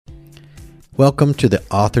Welcome to the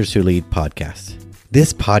Authors Who Lead podcast.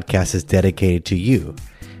 This podcast is dedicated to you,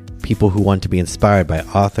 people who want to be inspired by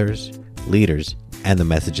authors, leaders, and the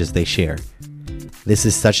messages they share. This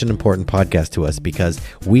is such an important podcast to us because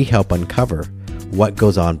we help uncover what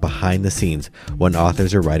goes on behind the scenes when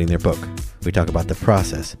authors are writing their book. We talk about the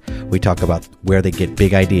process. We talk about where they get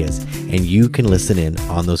big ideas, and you can listen in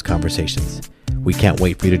on those conversations. We can't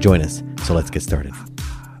wait for you to join us, so let's get started.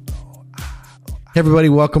 Hey everybody,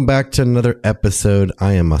 welcome back to another episode.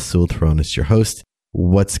 I am Masoul Thronis, your host.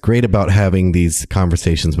 What's great about having these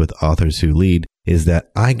conversations with authors who lead is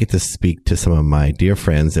that I get to speak to some of my dear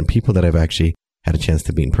friends and people that I've actually had a chance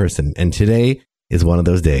to meet in person. And today is one of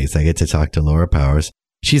those days. I get to talk to Laura Powers.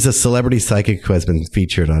 She's a celebrity psychic who has been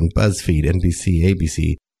featured on BuzzFeed, NBC,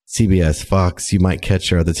 ABC, CBS, Fox. You might catch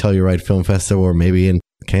her at the Telluride Film Festival or maybe in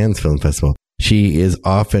Cannes Film Festival. She is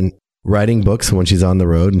often writing books when she's on the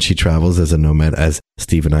road, and she travels as a nomad, as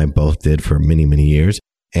Steve and I both did for many, many years.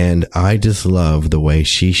 And I just love the way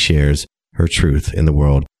she shares her truth in the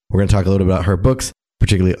world. We're going to talk a little bit about her books,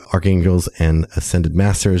 particularly Archangels and Ascended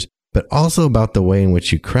Masters, but also about the way in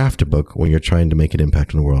which you craft a book when you're trying to make an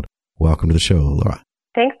impact in the world. Welcome to the show, Laura.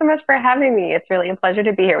 Thanks so much for having me. It's really a pleasure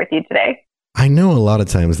to be here with you today. I know a lot of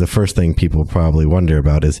times the first thing people probably wonder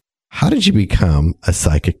about is, how did you become a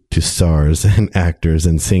psychic to stars and actors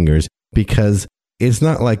and singers? Because it's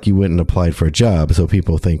not like you went and applied for a job. So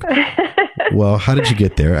people think, well, how did you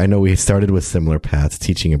get there? I know we started with similar paths,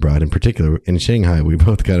 teaching abroad. In particular, in Shanghai, we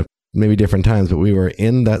both got maybe different times, but we were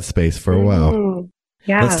in that space for a while.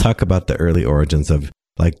 Yeah. Let's talk about the early origins of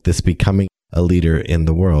like this becoming a leader in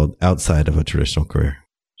the world outside of a traditional career.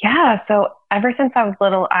 Yeah. So ever since I was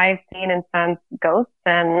little, I've seen and sensed ghosts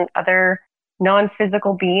and other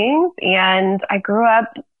non-physical beings. And I grew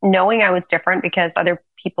up knowing I was different because other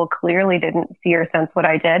people clearly didn't see or sense what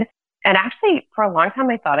I did. And actually, for a long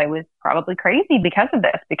time, I thought I was probably crazy because of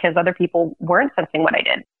this, because other people weren't sensing what I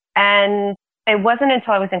did. And it wasn't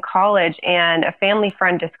until I was in college and a family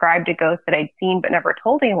friend described a ghost that I'd seen but never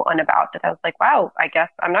told anyone about that I was like, wow, I guess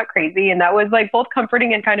I'm not crazy. And that was like both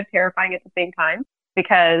comforting and kind of terrifying at the same time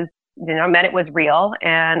because, you know, it meant it was real.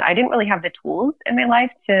 And I didn't really have the tools in my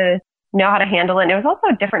life to know how to handle it. And it was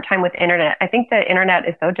also a different time with internet. I think the internet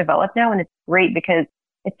is so developed now, and it's great because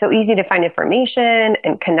it's so easy to find information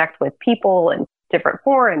and connect with people and different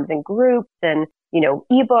forums and groups and, you know,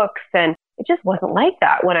 ebooks. And it just wasn't like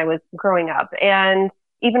that when I was growing up. And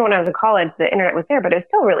even when I was in college, the internet was there, but it was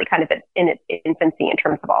still really kind of in its infancy in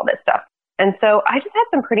terms of all this stuff. And so I just had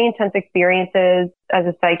some pretty intense experiences as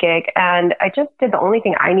a psychic. And I just did the only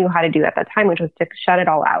thing I knew how to do at that time, which was to shut it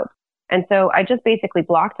all out. And so I just basically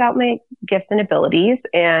blocked out my gifts and abilities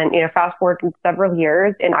and, you know, fast forward several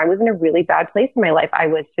years, and I was in a really bad place in my life. I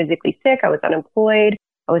was physically sick. I was unemployed.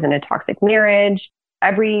 I was in a toxic marriage.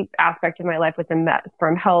 Every aspect of my life was a mess,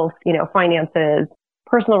 from health, you know, finances,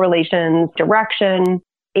 personal relations, direction.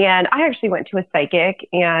 And I actually went to a psychic,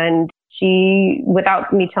 and she,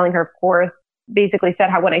 without me telling her, of course, basically said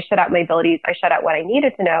how when I shut out my abilities, I shut out what I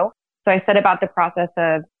needed to know. So I said about the process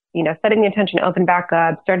of, you know, setting the intention to open back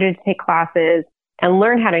up, started to take classes and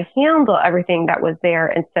learn how to handle everything that was there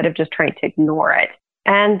instead of just trying to ignore it.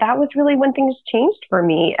 And that was really when things changed for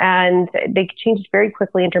me. And they changed very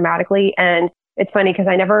quickly and dramatically. And it's funny because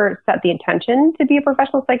I never set the intention to be a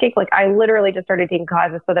professional psychic. Like I literally just started taking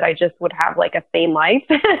classes so that I just would have like a sane life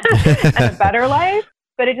and a better life.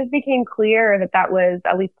 But it just became clear that that was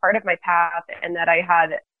at least part of my path and that I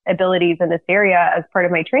had abilities in this area. As part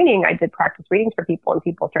of my training, I did practice readings for people, and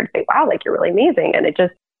people started to say, wow, like you're really amazing. And it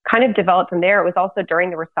just kind of developed from there. It was also during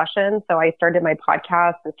the recession. So I started my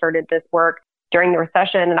podcast and started this work during the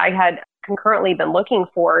recession. And I had concurrently been looking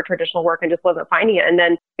for traditional work and just wasn't finding it. And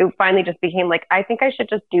then it finally just became like, I think I should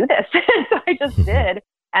just do this. So I just did.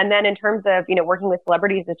 And then in terms of, you know, working with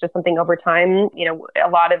celebrities, it's just something over time, you know, a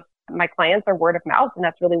lot of my clients are word of mouth. And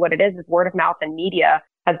that's really what it is word of mouth, and media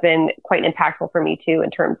has been quite impactful for me too,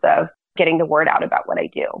 in terms of getting the word out about what I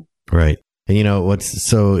do. Right. And you know, what's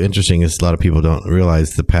so interesting is a lot of people don't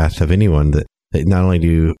realize the path of anyone that not only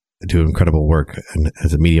do incredible work and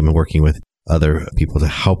as a medium and working with other people to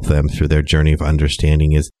help them through their journey of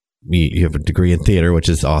understanding is you have a degree in theater, which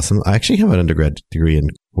is awesome. I actually have an undergrad degree in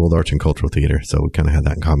world arts and cultural theater. So we kind of had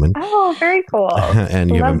that in common. Oh, very cool.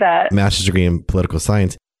 And you Love have a that. master's degree in political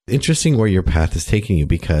science. Interesting where your path is taking you,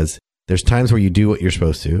 because there's times where you do what you're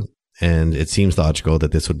supposed to, and it seems logical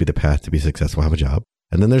that this would be the path to be successful, have a job.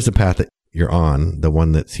 And then there's the path that you're on, the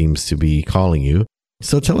one that seems to be calling you.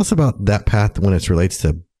 So tell us about that path when it relates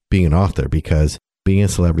to being an author, because being a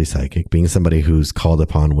celebrity psychic, being somebody who's called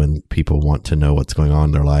upon when people want to know what's going on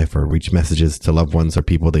in their life or reach messages to loved ones or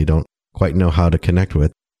people they don't quite know how to connect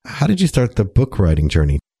with, how did you start the book writing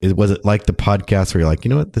journey? Was it like the podcast where you're like, you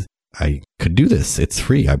know what, I could do this. It's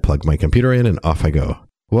free. I plug my computer in and off I go.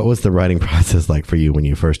 What was the writing process like for you when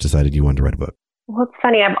you first decided you wanted to write a book? Well, it's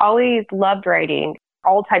funny. I've always loved writing,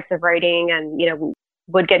 all types of writing, and,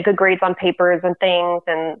 would get good grades on papers and things,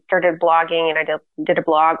 and started blogging. And I did a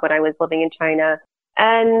blog when I was living in China.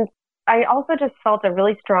 And I also just felt a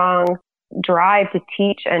really strong drive to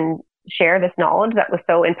teach and share this knowledge that was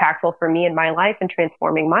so impactful for me in my life and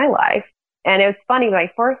transforming my life. And it was funny,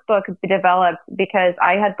 my first book developed because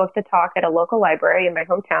I had booked a talk at a local library in my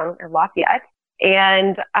hometown in Lafayette.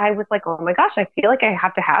 And I was like, oh my gosh, I feel like I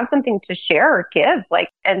have to have something to share or give.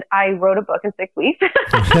 And I wrote a book in 6 weeks.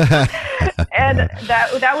 And that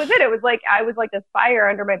was it. It was like, I was like this fire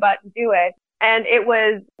under my butt to do it. And it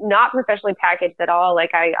was not professionally packaged at all.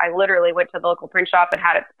 Like I literally went to the local print shop and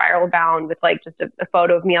had it spiral bound with like just a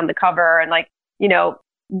photo of me on the cover and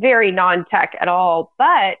very non-tech at all,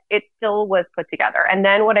 but it still was put together. And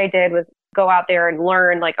then what I did was go out there and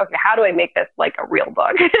learn okay, how do I make this like a real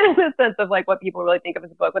book in the sense of like what people really think of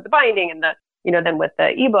as a book with the binding and then with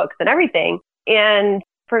the ebooks and everything. And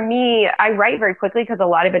for me, I write very quickly because a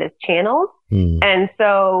lot of it is channels. And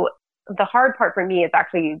so the hard part for me is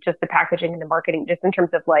actually just the packaging and the marketing, just in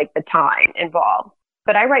terms of like the time involved.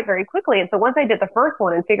 But I write very quickly. And so once I did the first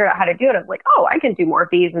one and figured out how to do it, I was like, oh, I can do more of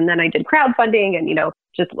these. And then I did crowdfunding and,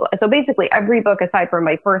 so basically every book aside from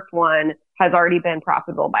my first one has already been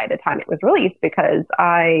profitable by the time it was released because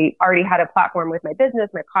I already had a platform with my business,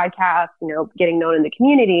 my podcast, getting known in the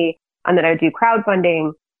community. And then I would do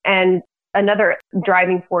crowdfunding. And another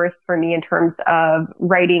driving force for me in terms of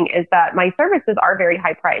writing is that my services are very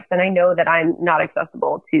high priced. And I know that I'm not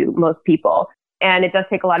accessible to most people. And it does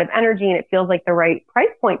take a lot of energy and it feels like the right price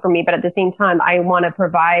point for me. But at the same time, I want to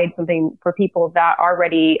provide something for people that are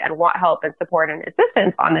ready and want help and support and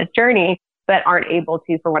assistance on this journey, but aren't able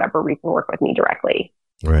to, for whatever reason, work with me directly.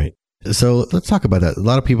 Right. So let's talk about that. A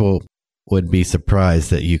lot of people would be surprised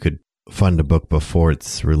that you could fund a book before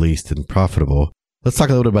it's released and profitable. Let's talk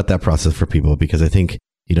a little bit about that process for people, because I think,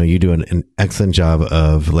 you do an excellent job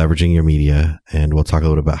of leveraging your media, and we'll talk a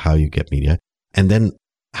little bit about how you get media. And then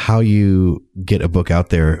how you get a book out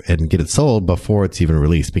there and get it sold before it's even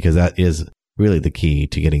released, because that is really the key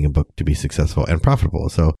to getting a book to be successful and profitable.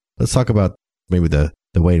 So let's talk about maybe the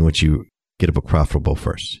way in which you get a book profitable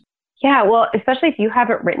first. Yeah, well, especially if you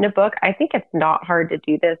haven't written a book, I think it's not hard to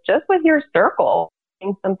do this just with your circle.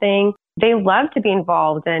 Something they love to be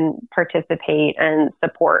involved and participate and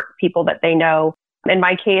support people that they know. In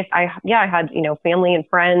my case, I had, family and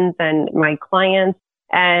friends and my clients.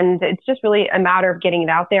 And it's just really a matter of getting it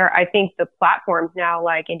out there. I think the platforms now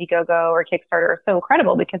like Indiegogo or Kickstarter are so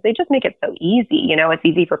incredible because they just make it so easy. It's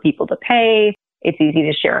easy for people to pay. It's easy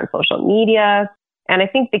to share on social media. And I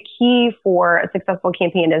think the key for a successful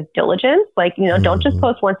campaign is diligence. Don't just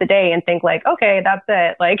post once a day and think like, okay, that's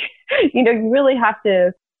it. You really have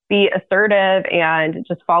to be assertive and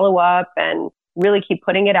just follow up and really keep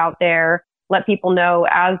putting it out there. Let people know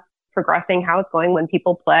as progressing how it's going when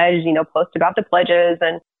people pledge, post about the pledges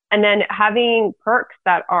and then having perks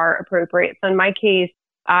that are appropriate. So in my case,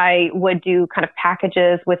 I would do kind of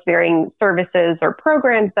packages with varying services or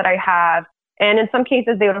programs that I have. And in some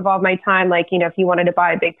cases, they would involve my time. If you wanted to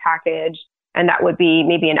buy a big package and that would be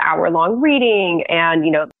maybe an hour-long reading and,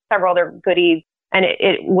 several other goodies. And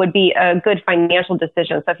it would be a good financial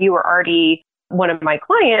decision. So if you were already one of my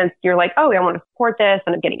clients, you're like, oh, I want to support this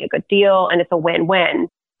and I'm getting a good deal and it's a win-win.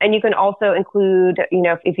 And you can also include,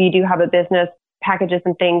 if you do have a business, packages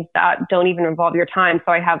and things that don't even involve your time.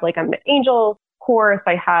 So I have like an angel course,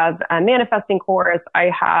 I have a manifesting course, I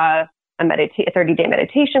have a 30-day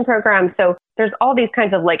meditation program. So there's all these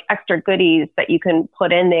kinds of like extra goodies that you can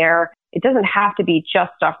put in there. It doesn't have to be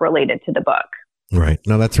just stuff related to the book. Right.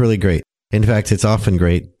 No, that's really great. In fact, it's often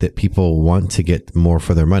great that people want to get more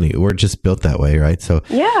for their money. We're just built that way, right? So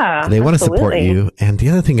yeah, they want absolutely. to support you. And the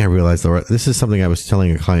other thing I realized, Laura, this is something I was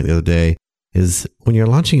telling a client the other day, is when you're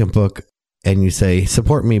launching a book and you say,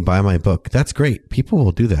 support me, buy my book, that's great. People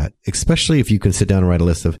will do that, especially if you can sit down and write a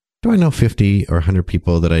list of, do I know 50 or 100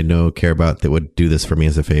 people that I know care about that would do this for me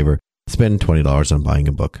as a favor? Spend $20 on buying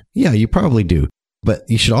a book. Yeah, you probably do. But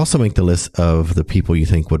you should also make the list of the people you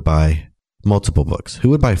think would buy multiple books. Who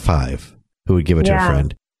would buy 5? Who would give it to a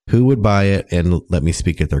friend? Who would buy it and let me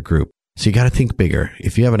speak at their group? So you got to think bigger.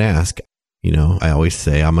 If you have an ask, I always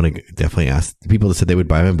say, I'm going to definitely ask the people that said they would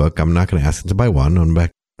buy my book. I'm not going to ask them to buy one. I'm going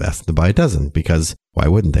to ask them to buy a dozen, because why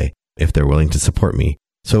wouldn't they if they're willing to support me?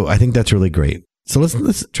 So I think that's really great. So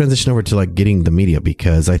let's transition over to like getting the media,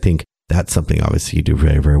 because I think that's something obviously you do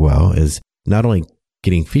very, very well, is not only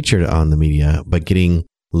getting featured on the media, but getting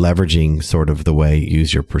leveraging sort of the way you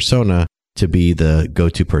use your persona to be the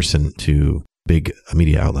go-to person to big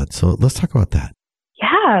media outlets. So let's talk about that.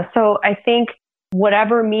 Yeah. So I think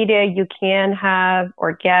whatever media you can have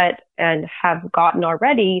or get and have gotten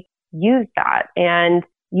already, use that. And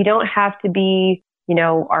you don't have to be,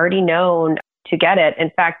 already known to get it.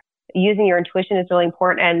 In fact, using your intuition is really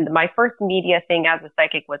important. And my first media thing as a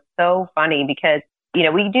psychic was so funny because,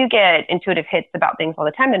 we do get intuitive hits about things all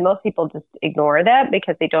the time. And most people just ignore that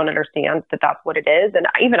because they don't understand that that's what it is. And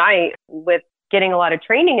even I, with getting a lot of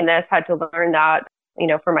training in this, had to learn that,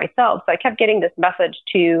 for myself. So I kept getting this message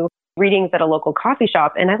to readings at a local coffee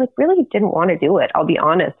shop. And I really didn't want to do it. I'll be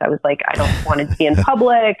honest. I was like, I don't want to be in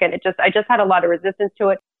public. And I just had a lot of resistance to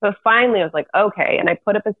it. But finally I was like, okay. And I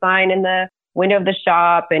put up a sign in the window of the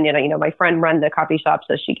shop, and my friend ran the coffee shop,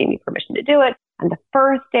 so she gave me permission to do it. And the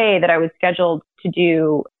first day that I was scheduled to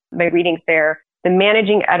do my readings there, the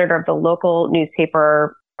managing editor of the local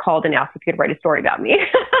newspaper called and asked if he could write a story about me.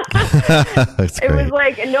 It was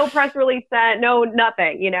like no press release sent, no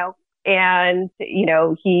nothing, And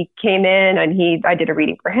he came in and I did a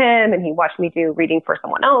reading for him, and he watched me do reading for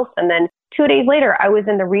someone else. And then 2 days later, I was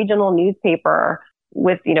in the regional newspaper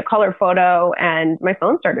with, color photo, and my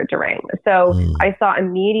phone started to ring. So I saw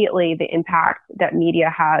immediately the impact that media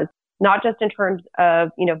has, not just in terms of,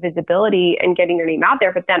 visibility and getting your name out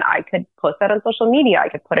there, but then I could post that on social media. I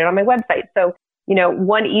could put it on my website. So,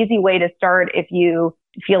 one easy way to start if you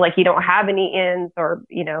feel like you don't have any ins or,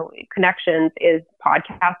 connections is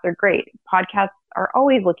podcasts are great. Podcasts are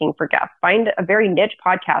always looking for guests. Find a very niche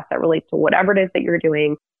podcast that relates to whatever it is that you're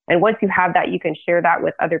doing. And once you have that, you can share that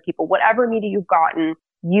with other people. Whatever media you've gotten,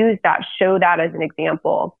 use that, show that as an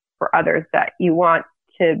example for others that you want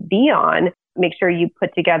to be on. Make sure you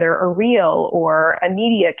put together a reel or a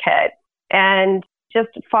media kit, and just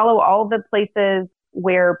follow all the places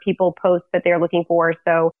where people post that they're looking for.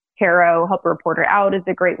 So HARO, Help a Reporter Out, is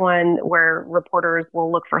a great one where reporters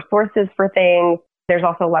will look for sources for things. There's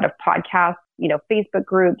also a lot of podcasts, Facebook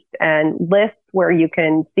groups and lists where you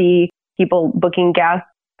can see people booking guests.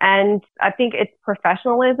 And I think it's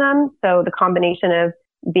professionalism. So the combination of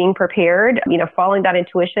being prepared, following that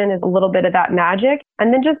intuition is a little bit of that magic.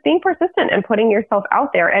 And then just being persistent and putting yourself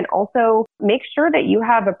out there. And also make sure that you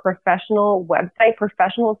have a professional website,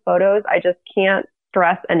 professional photos. I just can't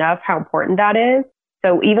stress enough how important that is.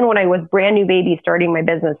 So even when I was brand new baby starting my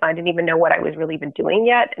business, I didn't even know what I was really even doing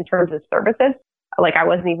yet in terms of services. Like I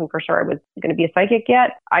wasn't even for sure I was going to be a psychic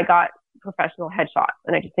yet. I got professional headshots,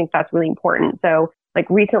 and I just think that's really important. So like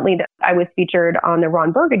recently I was featured on the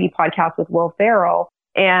Ron Burgundy podcast with Will Ferrell.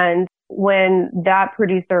 And when that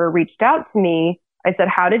producer reached out to me, I said,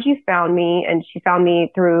 how did you found me? And she found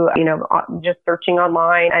me through, just searching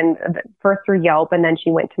online, and first through Yelp. And then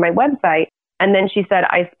she went to my website. And then she said,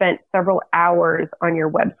 I spent several hours on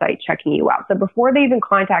your website checking you out. So before they even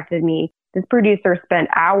contacted me, this producer spent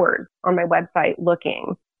hours on my website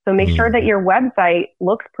looking. So make sure that your website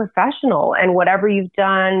looks professional, and whatever you've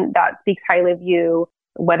done that speaks highly of you,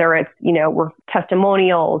 whether it's,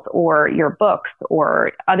 testimonials or your books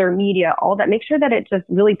or other media, all that, make sure that it just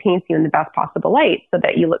really paints you in the best possible light so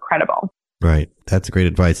that you look credible. Right. That's great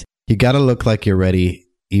advice. You got to look like you're ready,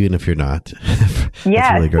 even if you're not. That's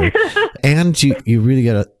really great. And you really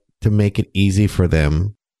got to make it easy for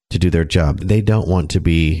them to do their job. They don't want to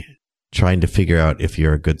be trying to figure out if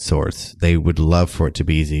you're a good source. They would love for it to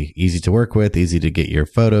be easy to work with, easy to get your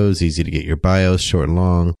photos, easy to get your bios, short and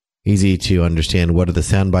long, easy to understand what are the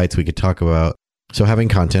sound bites we could talk about. So having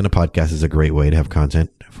content, a podcast is a great way to have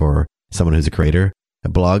content for someone who's a creator.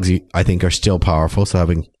 Blogs, I think, are still powerful.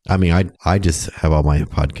 So I just have all my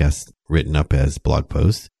podcasts written up as blog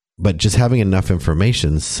posts, but just having enough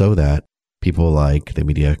information so that people like the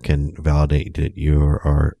media can validate that you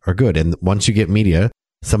are good. And once you get media,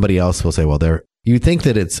 somebody else will say, well, you think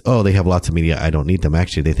that it's, they have lots of media, I don't need them.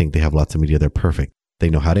 Actually, they think they have lots of media, they're perfect.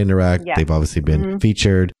 They know how to interact. Yeah. They've obviously been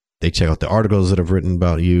featured. They check out the articles that have written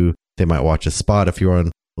about you. They might watch a spot if you're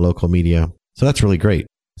on local media. So that's really great.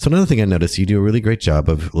 So another thing I noticed, you do a really great job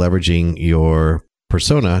of leveraging your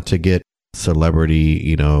persona to get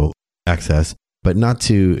celebrity, access, but not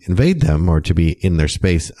to invade them or to be in their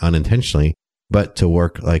space unintentionally, but to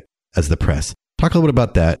work like as the press. Talk a little bit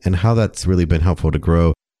about that and how that's really been helpful to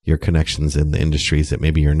grow your connections in the industries that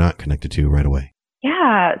maybe you're not connected to right away.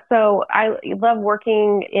 Yeah. So I love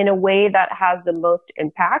working in a way that has the most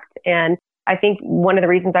impact. And I think one of the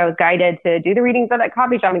reasons I was guided to do the readings at that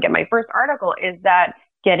coffee shop and get my first article is that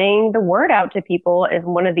getting the word out to people is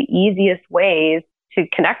one of the easiest ways to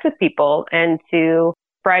connect with people and to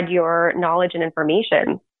spread your knowledge and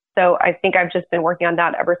information. So I think I've just been working on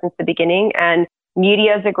that ever since the beginning. And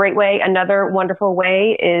media is a great way. Another wonderful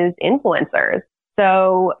way is influencers.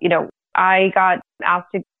 So, I got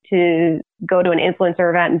asked to go to an influencer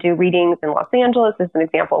event and do readings in Los Angeles. This is an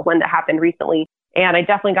example of one that happened recently. And I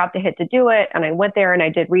definitely got the hit to do it. And I went there and I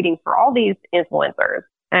did readings for all these influencers.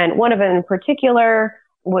 And one of them in particular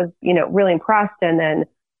was, really impressed. And then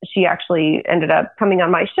she actually ended up coming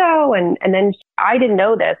on my show. And then I didn't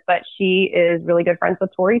know this, but she is really good friends with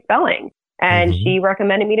Tori Spelling. And she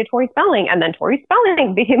recommended me to Tori Spelling. And then Tori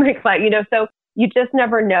Spelling became my client, so you just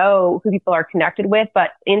never know who people are connected with. But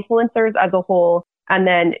influencers as a whole and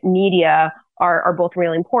then media are both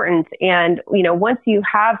really important. And, once you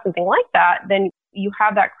have something like that, then you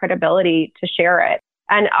have that credibility to share it.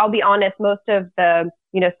 And I'll be honest, most of the,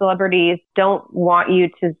 celebrities don't want you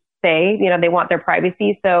to say, they want their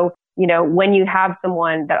privacy. So, when you have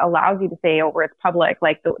someone that allows you to say over it's public,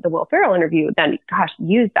 like the Will Ferrell interview, then gosh,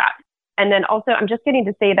 use that. And then also, I'm just getting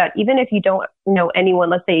to say that even if you don't know anyone,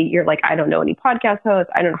 let's say you're like, I don't know any podcast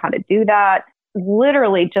hosts, I don't know how to do that.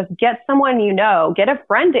 Literally just get someone, get a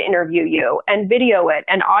friend to interview you and video it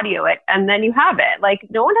and audio it. And then you have it. Like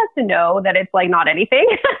no one has to know that it's like not anything.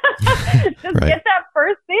 Just Right. Get that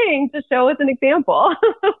first thing to show as an example.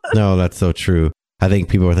 No, that's so true. I think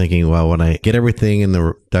people are thinking, well, when I get everything in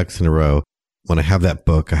the ducks in a row, when I have that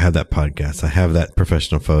book, I have that podcast, I have that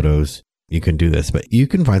professional photos, you can do this. But you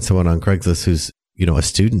can find someone on Craigslist who's, a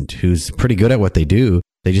student who's pretty good at what they do.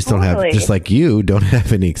 They just don't have, just like you, don't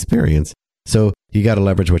have any experience. So you got to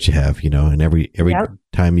leverage what you have, and every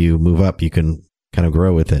time you move up, you can kind of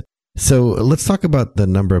grow with it. So let's talk about the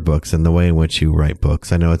number of books and the way in which you write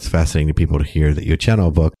books. I know it's fascinating to people to hear that you channel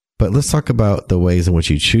a book, but let's talk about the ways in which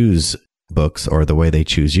you choose books or the way they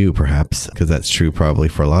choose you, perhaps, because that's true probably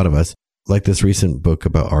for a lot of us. Like this recent book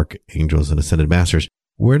about archangels and ascended masters.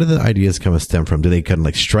 Where do the ideas stem from? Do they kind of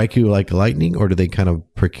like strike you like lightning, or do they kind of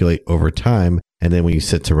percolate over time? And then when you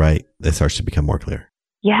sit to write, it starts to become more clear?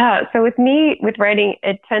 Yeah. So with me, with writing,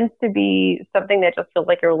 it tends to be something that just feels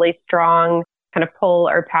like a really strong kind of pull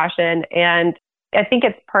or passion. And I think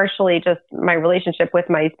it's partially just my relationship with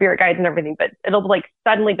my spirit guides and everything, but it'll like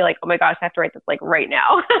suddenly be like, oh my gosh, I have to write this like right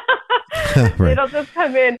now. Right. It'll just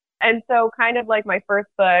come in. And so kind of like my first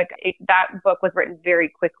book, that book was written very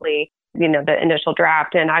quickly, the initial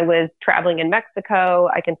draft. And I was traveling in Mexico.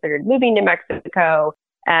 I considered moving to Mexico.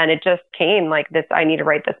 And it just came like this, I need to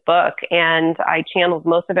write this book. And I channeled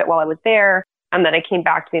most of it while I was there. And then I came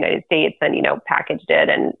back to the United States and, packaged it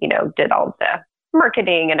and, did all of the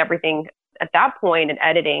marketing and everything at that point and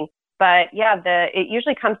editing. But yeah, it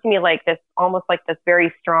usually comes to me like this, almost like this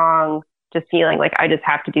very strong, just feeling like I just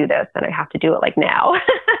have to do this and I have to do it like now.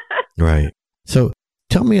 Right. So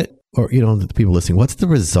tell me, or, the people listening, what's the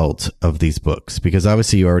result of these books? Because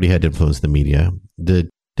obviously you already had influence in the media.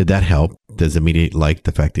 Did that help? Does the media like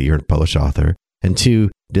the fact that you're a published author? And two,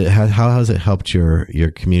 how has it helped your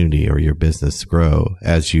community or your business grow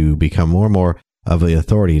as you become more and more of the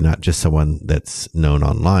authority, not just someone that's known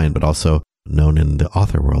online, but also known in the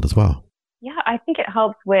author world as well? Yeah, I think it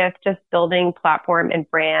helps with just building platform and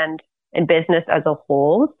brand and business as a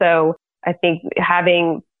whole. So I think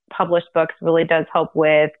having published books really does help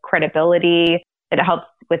with credibility. It helps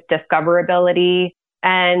with discoverability,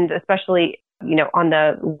 and especially on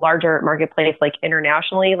the larger marketplace, like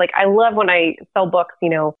internationally. Like I love when I sell books,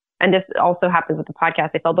 and this also happens with the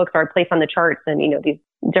podcast. I sell books or I place on the charts in, these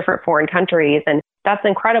different foreign countries. And that's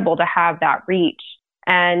incredible to have that reach.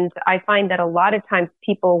 And I find that a lot of times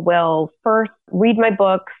people will first read my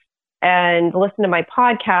books and listen to my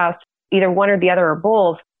podcast, either one or the other or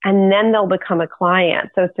both, and then they'll become a client.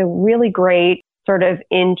 So it's a really great sort of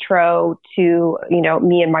intro to,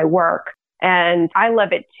 me and my work. And I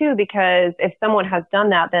love it too, because if someone has done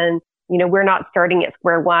that, then, we're not starting at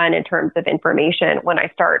square one in terms of information when I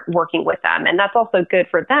start working with them. And that's also good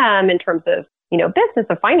for them in terms of, business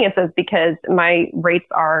and finances, because my rates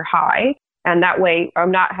are high. And that way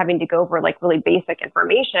I'm not having to go over like really basic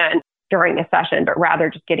information during a session, but rather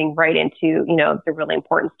just getting right into, the really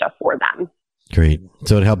important stuff for them. Great.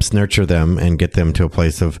 So it helps nurture them and get them to a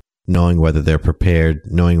place of knowing whether they're prepared,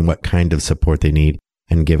 knowing what kind of support they need,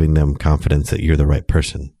 and giving them confidence that you're the right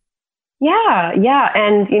person. Yeah.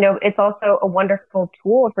 And, it's also a wonderful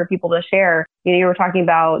tool for people to share. You were talking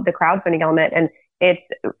about the crowdfunding element, and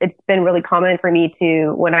it's been really common for me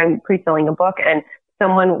to, when I'm pre-selling a book and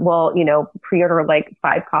someone will, pre-order like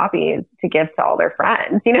 5 copies to give to all their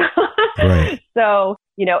friends, Right. So,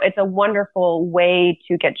 it's a wonderful way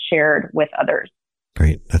to get shared with others.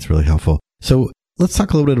 Great. That's really helpful. So let's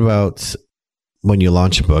talk a little bit about when you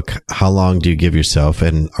launch a book. How long do you give yourself,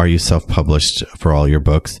 and are you self-published for all your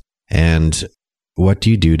books? And what do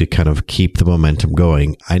you do to kind of keep the momentum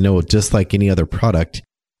going? I know just like any other product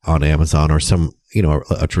on Amazon or some,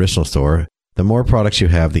 a traditional store, the more products you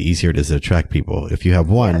have, the easier it is to attract people. If you have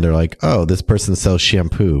one, they're like, oh, this person sells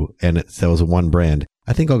shampoo and it sells one brand.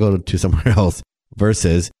 I think I'll go to somewhere else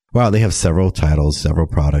versus, wow, they have several titles, several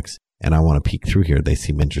products, and I want to peek through here. They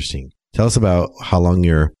seem interesting. Tell us about how long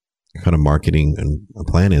your kind of marketing and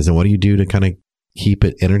plan is and what do you do to kind of keep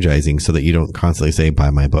it energizing so that you don't constantly say, buy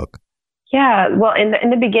my book? Yeah, well, in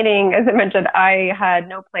the beginning, as I mentioned, I had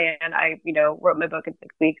no plan. I, wrote my book in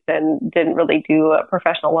 6 weeks and didn't really do a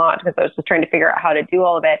professional launch because I was just trying to figure out how to do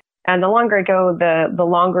all of it. And the longer I go, the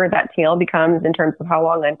longer that tail becomes in terms of how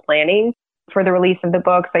long I'm planning for the release of the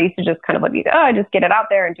books. I used to just kind of just get it out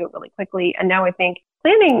there and do it really quickly. And now I think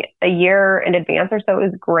planning a year in advance or so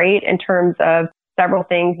is great in terms of several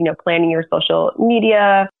things, planning your social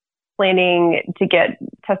media, planning to get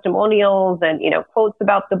testimonials and, quotes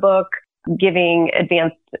about the book, giving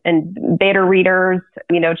advanced and beta readers,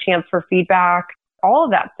 chance for feedback. All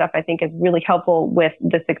of that stuff I think is really helpful with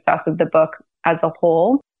the success of the book as a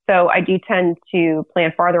whole. So I do tend to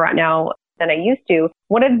plan farther out now than I used to.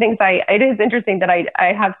 One of the things it is interesting that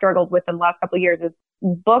I have struggled with in the last couple of years is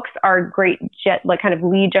books are great kind of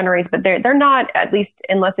lead generators, but they're not, at least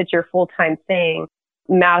unless it's your full-time thing,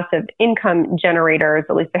 massive income generators.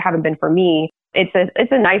 At least they haven't been for me. It's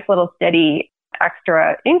a nice little steady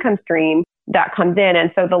extra income stream that comes in. And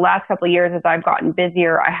so the last couple of years, as I've gotten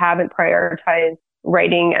busier, I haven't prioritized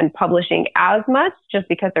writing and publishing as much just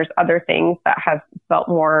because there's other things that have felt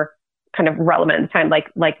more kind of relevant at the time,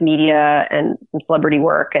 like media and some celebrity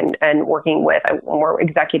work and working with more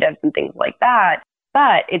executives and things like that.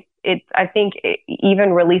 But I think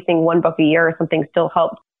even releasing one book a year or something still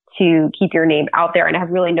helps to keep your name out there. And I've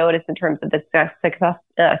really noticed in terms of the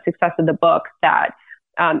success of the book that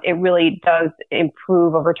it really does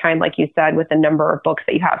improve over time, like you said, with the number of books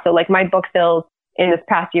that you have. So like my book sales in this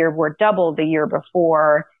past year were double the year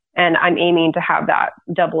before, and I'm aiming to have that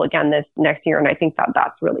double again this next year. And I think that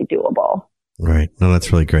that's really doable. Right. No,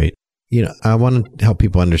 that's really great. I want to help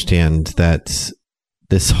people understand that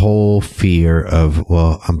this whole fear of,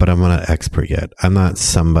 but I'm not an expert yet. I'm not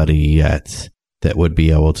somebody yet that would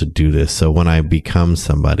be able to do this. So when I become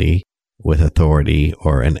somebody with authority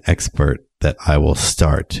or an expert, that I will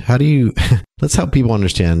start. Let's help people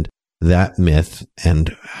understand that myth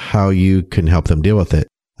and how you can help them deal with it.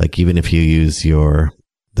 Like even if you use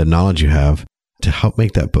the knowledge you have to help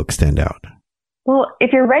make that book stand out. Well,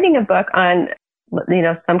 if you're writing a book on,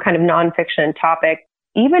 some kind of nonfiction topic,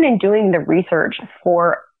 even in doing the research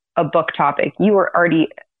for a book topic, you are already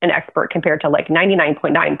an expert compared to like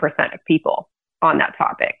 99.9% of people on that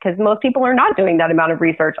topic. Because most people are not doing that amount of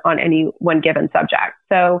research on any one given subject.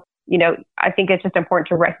 So I think it's just important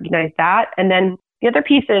to recognize that. And then the other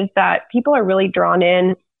piece is that people are really drawn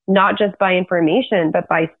in, not just by information, but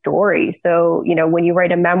by story. So, when you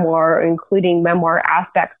write a memoir, including memoir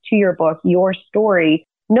aspects to your book, your story,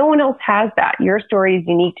 no one else has that. Your story is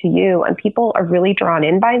unique to you, and people are really drawn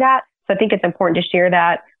in by that. So I think it's important to share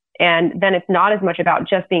that. And then it's not as much about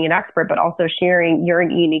just being an expert, but also sharing your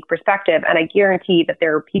unique perspective. And I guarantee that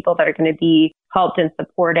there are people that are going to be helped and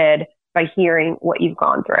supported by hearing what you've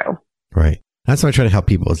gone through. Right. That's what I try to help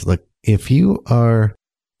people. Is like, if you are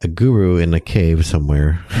a guru in a cave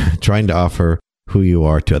somewhere trying to offer who you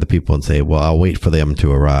are to other people and say, well, I'll wait for them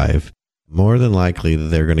to arrive, more than likely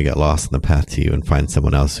they're going to get lost in the path to you and find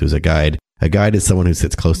someone else who's a guide. A guide is someone who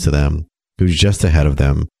sits close to them, who's just ahead of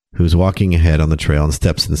them, who's walking ahead on the trail and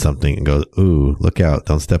steps into something and goes, ooh, look out,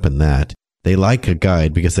 don't step in that. They like a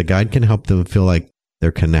guide because a guide can help them feel like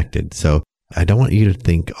they're connected. So I don't want you to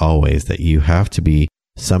think always that you have to be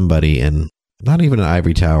somebody in not even an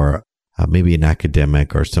ivory tower, maybe an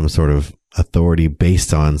academic or some sort of authority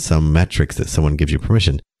based on some metrics that someone gives you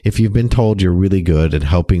permission. If you've been told you're really good at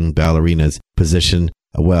helping ballerinas position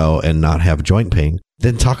well and not have joint pain,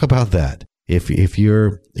 then talk about that. If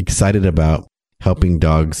you're excited about helping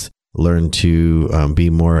dogs learn to be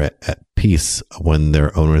more at peace when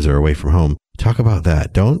their owners are away from home, talk about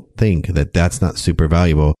that. Don't think that that's not super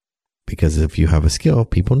valuable, because if you have a skill,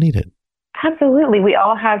 people need it. Absolutely. We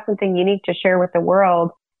all have something unique to share with the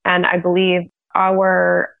world. And I believe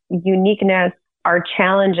our uniqueness, our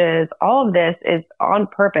challenges, all of this is on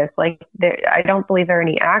purpose. I don't believe there are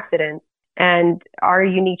any accidents. And our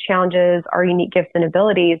unique challenges, our unique gifts and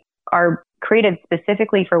abilities are created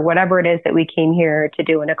specifically for whatever it is that we came here to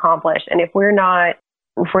do and accomplish. And if we're not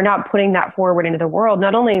putting that forward into the world,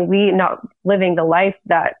 not only are we not living the life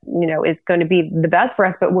that, is going to be the best for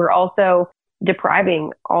us, but we're also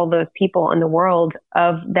depriving all those people in the world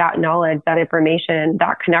of that knowledge, that information,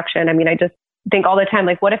 that connection. I mean, think all the time,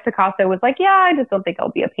 like, what if Picasso was like, yeah, I just don't think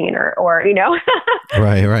I'll be a painter, or,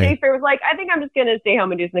 Right. Shakespeare was like, I think I'm just going to stay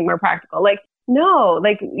home and do something more practical. Like, no,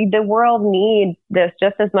 like the world needs this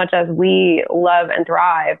just as much as we love and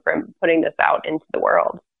thrive from putting this out into the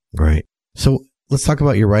world. Right. So let's talk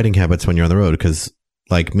about your writing habits when you're on the road. Because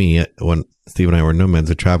like me, when Steve and I were nomads,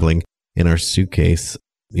 we're traveling in our suitcase,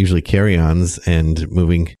 usually carry-ons, and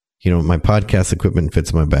moving, my podcast equipment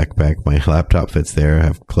fits in my backpack. My laptop fits there. I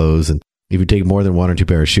have clothes. And if you take more than one or two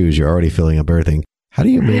pair of shoes, you're already filling up everything. How do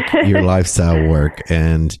you make your lifestyle work?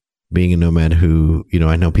 And being a nomad who,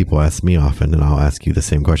 I know people ask me often, and I'll ask you the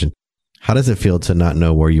same question. How does it feel to not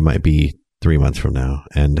know where you might be 3 months from now?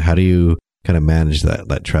 And how do you kind of manage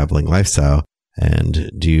that traveling lifestyle? And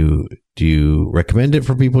do you recommend it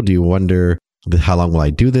for people? Do you wonder, how long will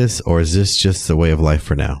I do this? Or is this just a way of life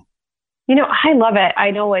for now? I love it.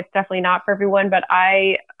 I know it's definitely not for everyone, but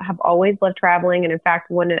I have always loved traveling. And in fact,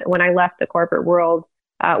 when I left the corporate world,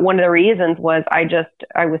 one of the reasons was I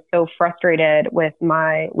was so frustrated with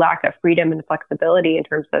my lack of freedom and flexibility in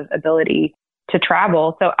terms of ability to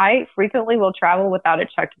travel. So I frequently will travel without a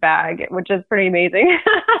checked bag, which is pretty amazing.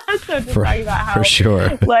 So just talking about how, for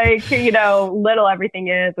sure, little everything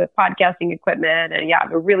is with podcasting equipment, and I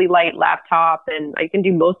have a really light laptop, and I can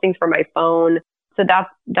do most things from my phone. So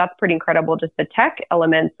that's pretty incredible. Just the tech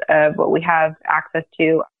elements of what we have access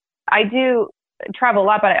to. I do travel a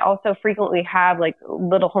lot, but I also frequently have like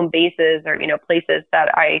little home bases or, places that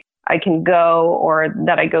I can go or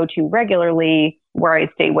that I go to regularly where I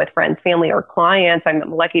stay with friends, family, or clients.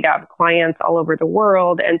 I'm lucky to have clients all over the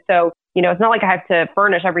world. And so, it's not like I have to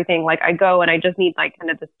furnish everything. Like I go and I just need like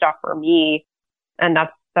kind of the stuff for me. And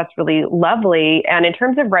that's really lovely. And in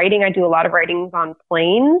terms of writing, I do a lot of writings on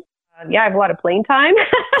planes. I have a lot of plane time.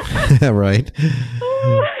 Right.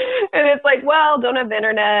 And it's like, don't have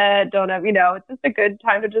internet, don't have, it's just a good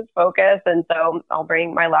time to just focus. And so I'll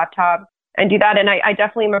bring my laptop and do that. And I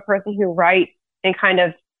definitely am a person who writes in kind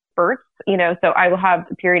of spurts, so I will have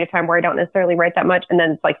a period of time where I don't necessarily write that much. And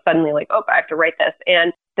then it's like suddenly like, I have to write this.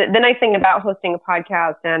 And the nice thing about hosting a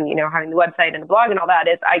podcast and, having the website and the blog and all that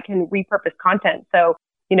is I can repurpose content. So,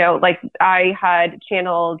 like I had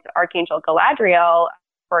channeled Archangel Galadriel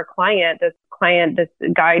for a client. This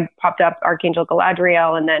guide popped up, Archangel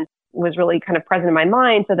Galadriel, and then was really kind of present in my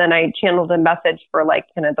mind. So then I channeled a message for like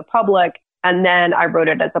kind of the public, and then I wrote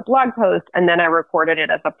it as a blog post, and then I recorded it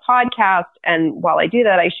as a podcast. And while I do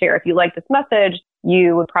that, I share, if you like this message,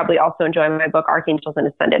 you would probably also enjoy my book, Archangels and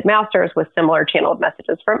Ascended Masters, with similar channeled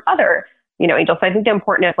messages from other, angels. So I think the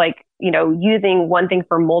important of using one thing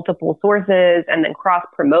for multiple sources and then cross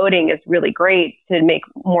promoting is really great to make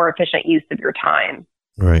more efficient use of your time.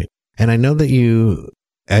 Right. And I know that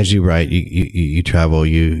as you write, you travel,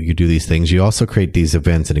 you do these things. You also create these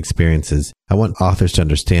events and experiences. I want authors to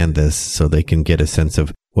understand this so they can get a sense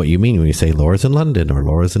of what you mean when you say Laura's in London or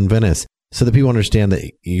Laura's in Venice, so that people understand that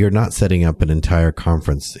you're not setting up an entire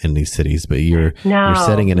conference in these cities, but you're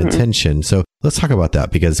setting an intention. So let's talk about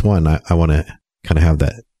that, because one, I want to kind of have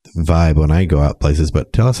that vibe when I go out places,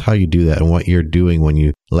 but tell us how you do that and what you're doing when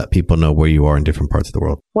you let people know where you are in different parts of the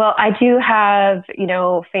world. Well, I do have,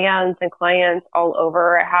 fans and clients all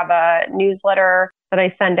over. I have a newsletter that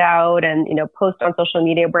I send out and, post on social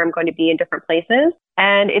media where I'm going to be in different places.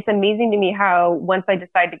 And it's amazing to me how once I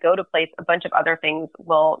decide to go to a place, a bunch of other things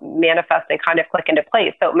will manifest and kind of click into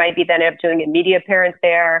place. So it might be then doing a media appearance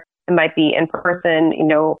there. It might be in person,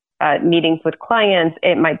 meetings with clients.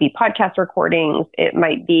 It might be podcast recordings. It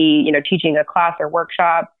might be, teaching a class or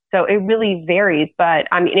workshop. So it really varies. But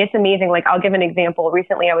I mean, it's amazing. Like I'll give an example.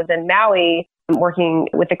 Recently, I was in Maui working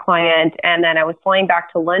with a client, and then I was flying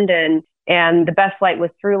back to London, and the best flight was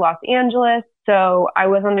through Los Angeles. So I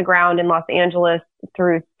was on the ground in Los Angeles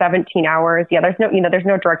through 17 hours. Yeah, there's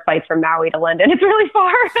no direct flights from Maui to London. It's really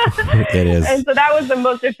far. It is. And so that was the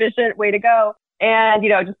most efficient way to go. And,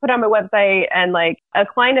 just put on my website, and like a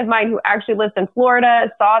client of mine who actually lives in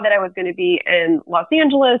Florida saw that I was going to be in Los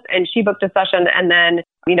Angeles, and she booked a session. And then,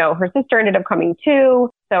 her sister ended up coming too.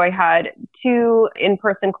 So I had 2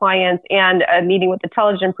 in-person clients and a meeting with the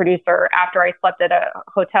television producer after I slept at a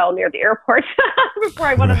hotel near the airport before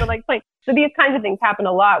I went on the plane. So these kinds of things happen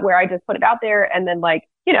a lot where I just put it out there, and then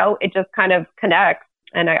it just kind of connects.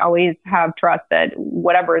 And I always have trust that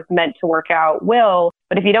whatever is meant to work out will.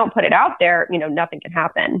 But if you don't put it out there, nothing can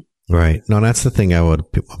happen. Right. No, that's the thing I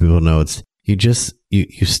want people know. It's you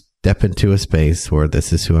step into a space where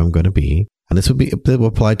this is who I'm going to be. And this will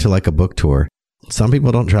apply to like a book tour. Some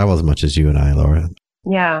people don't travel as much as you and I, Laura.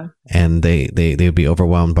 Yeah. And they would be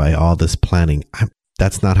overwhelmed by all this planning.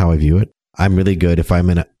 That's not how I view it. I'm really good. If I'm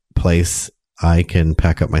in a place, I can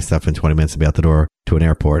pack up my stuff in 20 minutes and be out the door to an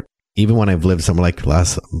airport. even when I've lived somewhere like the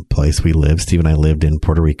last place we lived, Steve and I lived in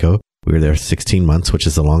Puerto Rico. We were there 16 months, which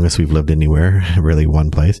is the longest we've lived anywhere, really one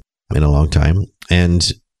place in a long time. And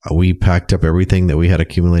we packed up everything that we had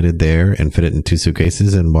accumulated there and fit it in 2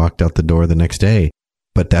 suitcases and walked out the door the next day.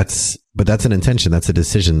 But that's an intention. That's a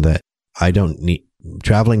decision that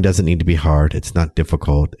traveling doesn't need to be hard. It's not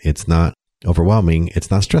difficult. It's not overwhelming. It's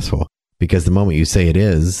not stressful, because the moment you say it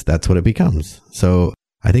is, that's what it becomes. So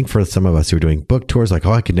I think for some of us who are doing book tours, like,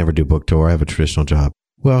 oh, I could never do book tour. I have a traditional job.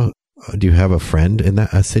 Well, do you have a friend in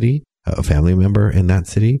a city, a family member in that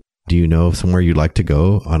city? Do you know somewhere you'd like to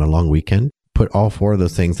go on a long weekend? Put all 4 of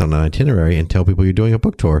those things on an itinerary and tell people you're doing a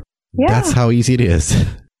book tour. Yeah. That's how easy it is.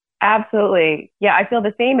 Absolutely. Yeah, I feel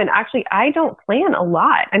the same. And actually, I don't plan a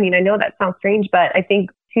lot. I mean, I know that sounds strange, but I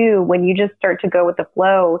think too, when you just start to go with the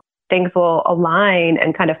flow, things will align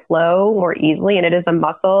and kind of flow more easily. And it is a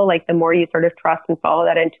muscle. Like the more you sort of trust and follow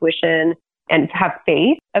that intuition and have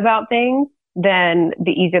faith about things, then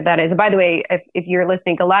the easier that is. And by the way, if you're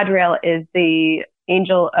listening, Galadriel is the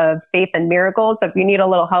angel of faith and miracles. So if you need a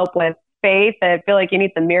little help with faith, I feel like you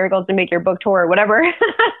need some miracles to make your book tour or whatever,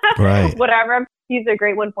 right. Whatever. He's a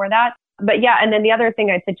great one for that. But yeah, and then the other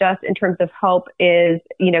thing I'd suggest in terms of help is,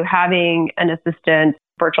 having an assistant.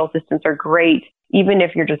 Virtual assistants are great, even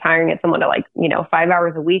if you're just hiring someone to 5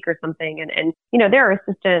 hours a week or something. And there are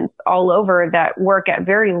assistants all over that work at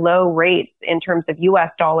very low rates in terms of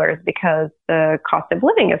US dollars because the cost of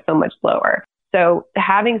living is so much lower. So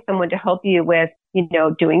having someone to help you with,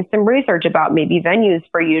 doing some research about maybe venues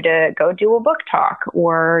for you to go do a book talk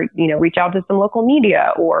or, reach out to some local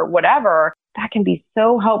media or whatever, that can be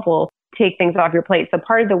so helpful. Take things off your plate. So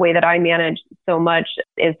part of the way that I manage so much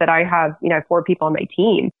is that I have, 4 people on my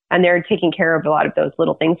team, and they're taking care of a lot of those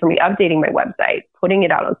little things for me, updating my website, putting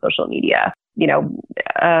it out on social media,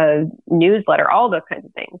 newsletter, all those kinds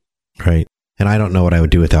of things. Right. And I don't know what I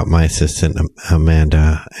would do without my assistant,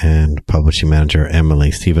 Amanda, and publishing manager,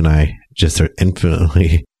 Emily. Steve and I just are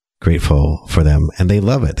infinitely grateful for them, and they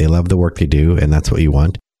love it. They love the work they do, and that's what you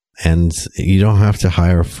want. And you don't have to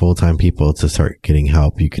hire full-time people to start getting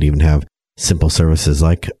help. You could even have simple services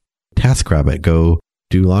like TaskRabbit. Go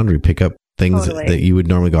do laundry, pick up things that you would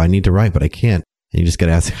normally go, I need to write, but I can't. And you just got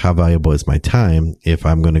to ask, how valuable is my time if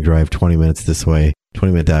I'm going to drive 20 minutes this way,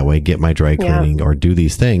 20 minutes that way, get my dry cleaning or do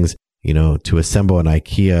these things, to assemble an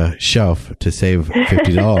IKEA shelf to save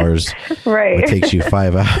 $50. Right. It takes you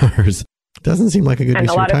 5 hours. Doesn't seem like a good use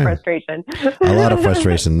of your time. A lot of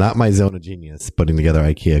frustration. Not my zone of genius putting together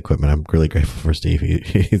IKEA equipment. I'm really grateful for Steve.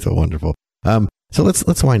 He's so wonderful. So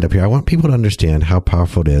let's wind up here. I want people to understand how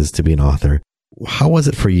powerful it is to be an author. How was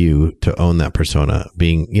it for you to own that persona?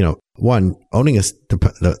 Being, one, owning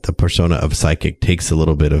the persona of psychic takes a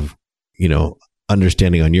little bit of,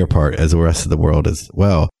 understanding on your part as the rest of the world as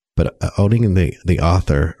well. But owning the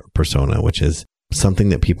author persona, which is something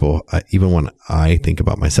that people, even when I think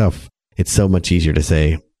about myself, it's so much easier to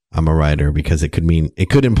say I'm a writer because it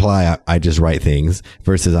could imply I just write things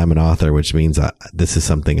versus I'm an author, which means this is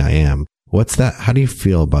something I am. What's that? How do you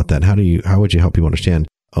feel about that? How would you help people understand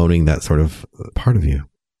owning that sort of part of you?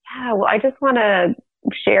 Yeah, well, I just want to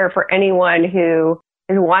share for anyone who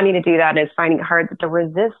is wanting to do that and is finding it hard that the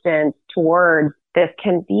resistance towards this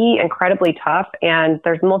can be incredibly tough. And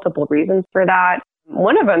there's multiple reasons for that.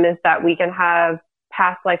 One of them is that we can have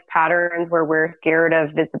past life patterns where we're scared of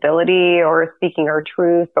visibility or speaking our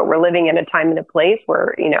truth, but we're living in a time and a place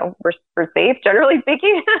where, we're safe, generally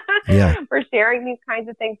speaking, for sharing these kinds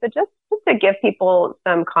of things. But just to give people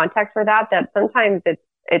some context for that sometimes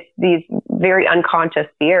it's these very unconscious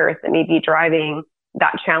fears that may be driving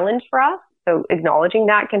that challenge for us. So acknowledging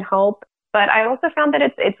that can help. But I also found that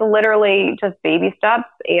it's literally just baby steps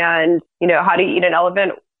and, how to eat an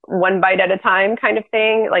elephant one bite at a time kind of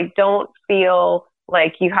thing. Like, don't feel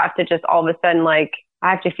like you have to just all of a sudden, like,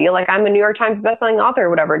 I have to feel like I'm a New York Times bestselling author or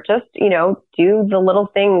whatever. Just, do the little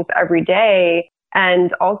things every day.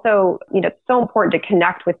 And also, it's so important to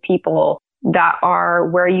connect with people that are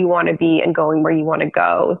where you want to be and going where you want to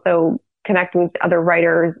go. So connecting with other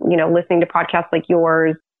writers, listening to podcasts like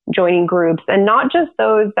yours, joining groups, and not just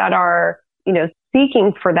those that are,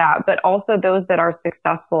 seeking for that, but also those that are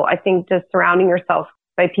successful. I think just surrounding yourself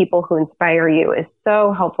by people who inspire you is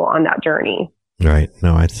so helpful on that journey. Right.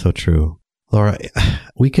 No, it's so true. Laura,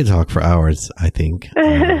 we could talk for hours, I think.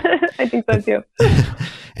 I think so too.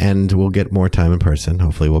 And we'll get more time in person.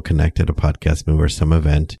 Hopefully we'll connect at a podcast move or some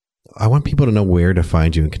event. I want people to know where to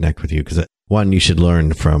find you and connect with you because one, you should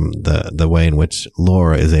learn from the way in which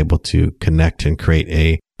Laura is able to connect and create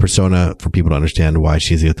a persona for people to understand why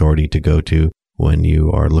she's the authority to go to when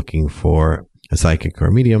you are looking for a psychic or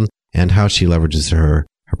a medium, and how she leverages her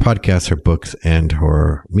podcasts, her books, and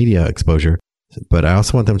her media exposure. But I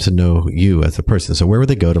also want them to know you as a person. So where would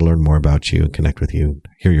they go to learn more about you and connect with you,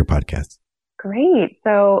 hear your podcast? Great.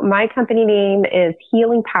 So my company name is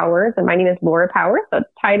Healing Powers, and my name is Laura Powers. So it's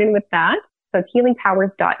tied in with that. So it's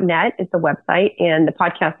healingpowers.net is the website, and the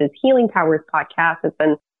podcast is Healing Powers Podcast. It's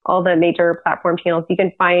on all the major platform channels. You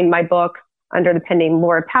can find my books under the pen name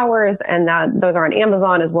Laura Powers, and those are on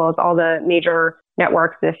Amazon as well as all the major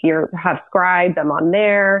networks. If you have Scribd, I'm on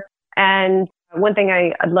there. And one thing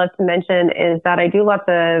I'd love to mention is that I do lots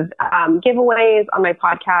of giveaways on my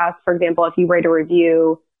podcast. For example, if you write a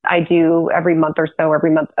review, I do every month or so,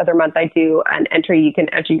 other month I do an entry. You can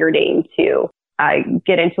enter your name to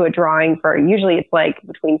get into a drawing for, usually it's like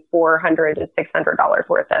between $400 to $600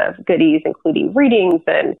 worth of goodies, including readings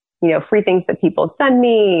and, free things that people send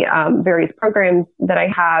me, various programs that I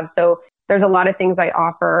have. So there's a lot of things I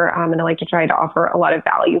offer, and I like to try to offer a lot of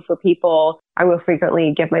value for people. I will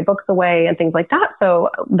frequently give my books away and things like that. So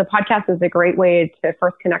the podcast is a great way to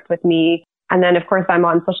first connect with me. And then, of course, I'm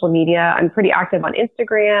on social media. I'm pretty active on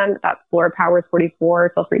Instagram. That's Laura Powers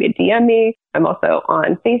 44. Feel free to DM me. I'm also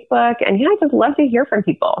on Facebook. And I just love to hear from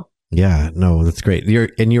people. Yeah, no, that's great.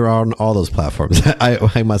 You're on all those platforms.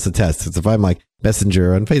 I must attest. It's if I'm like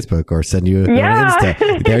Messenger on Facebook or send you on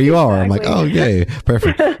Insta, there you are. Exactly. I'm like, oh, yay,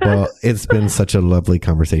 perfect. Well, it's been such a lovely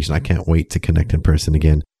conversation. I can't wait to connect in person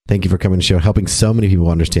again. Thank you for coming to the show, helping so many people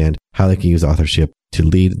understand how they can use authorship to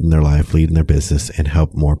lead in their life, lead in their business, and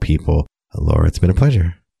help more people. Laura, it's been a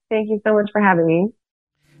pleasure. Thank you so much for having me.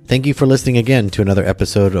 Thank you for listening again to another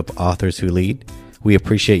episode of Authors Who Lead. We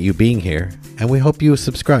appreciate you being here, and we hope you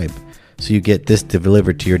subscribe so you get this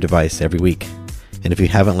delivered to your device every week. And if you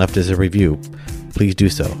haven't left us a review, please do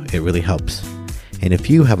so. It really helps. And if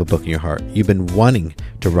you have a book in your heart, you've been wanting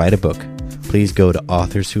to write a book, please go to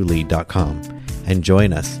authorswholead.com and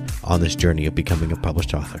join us on this journey of becoming a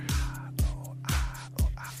published author.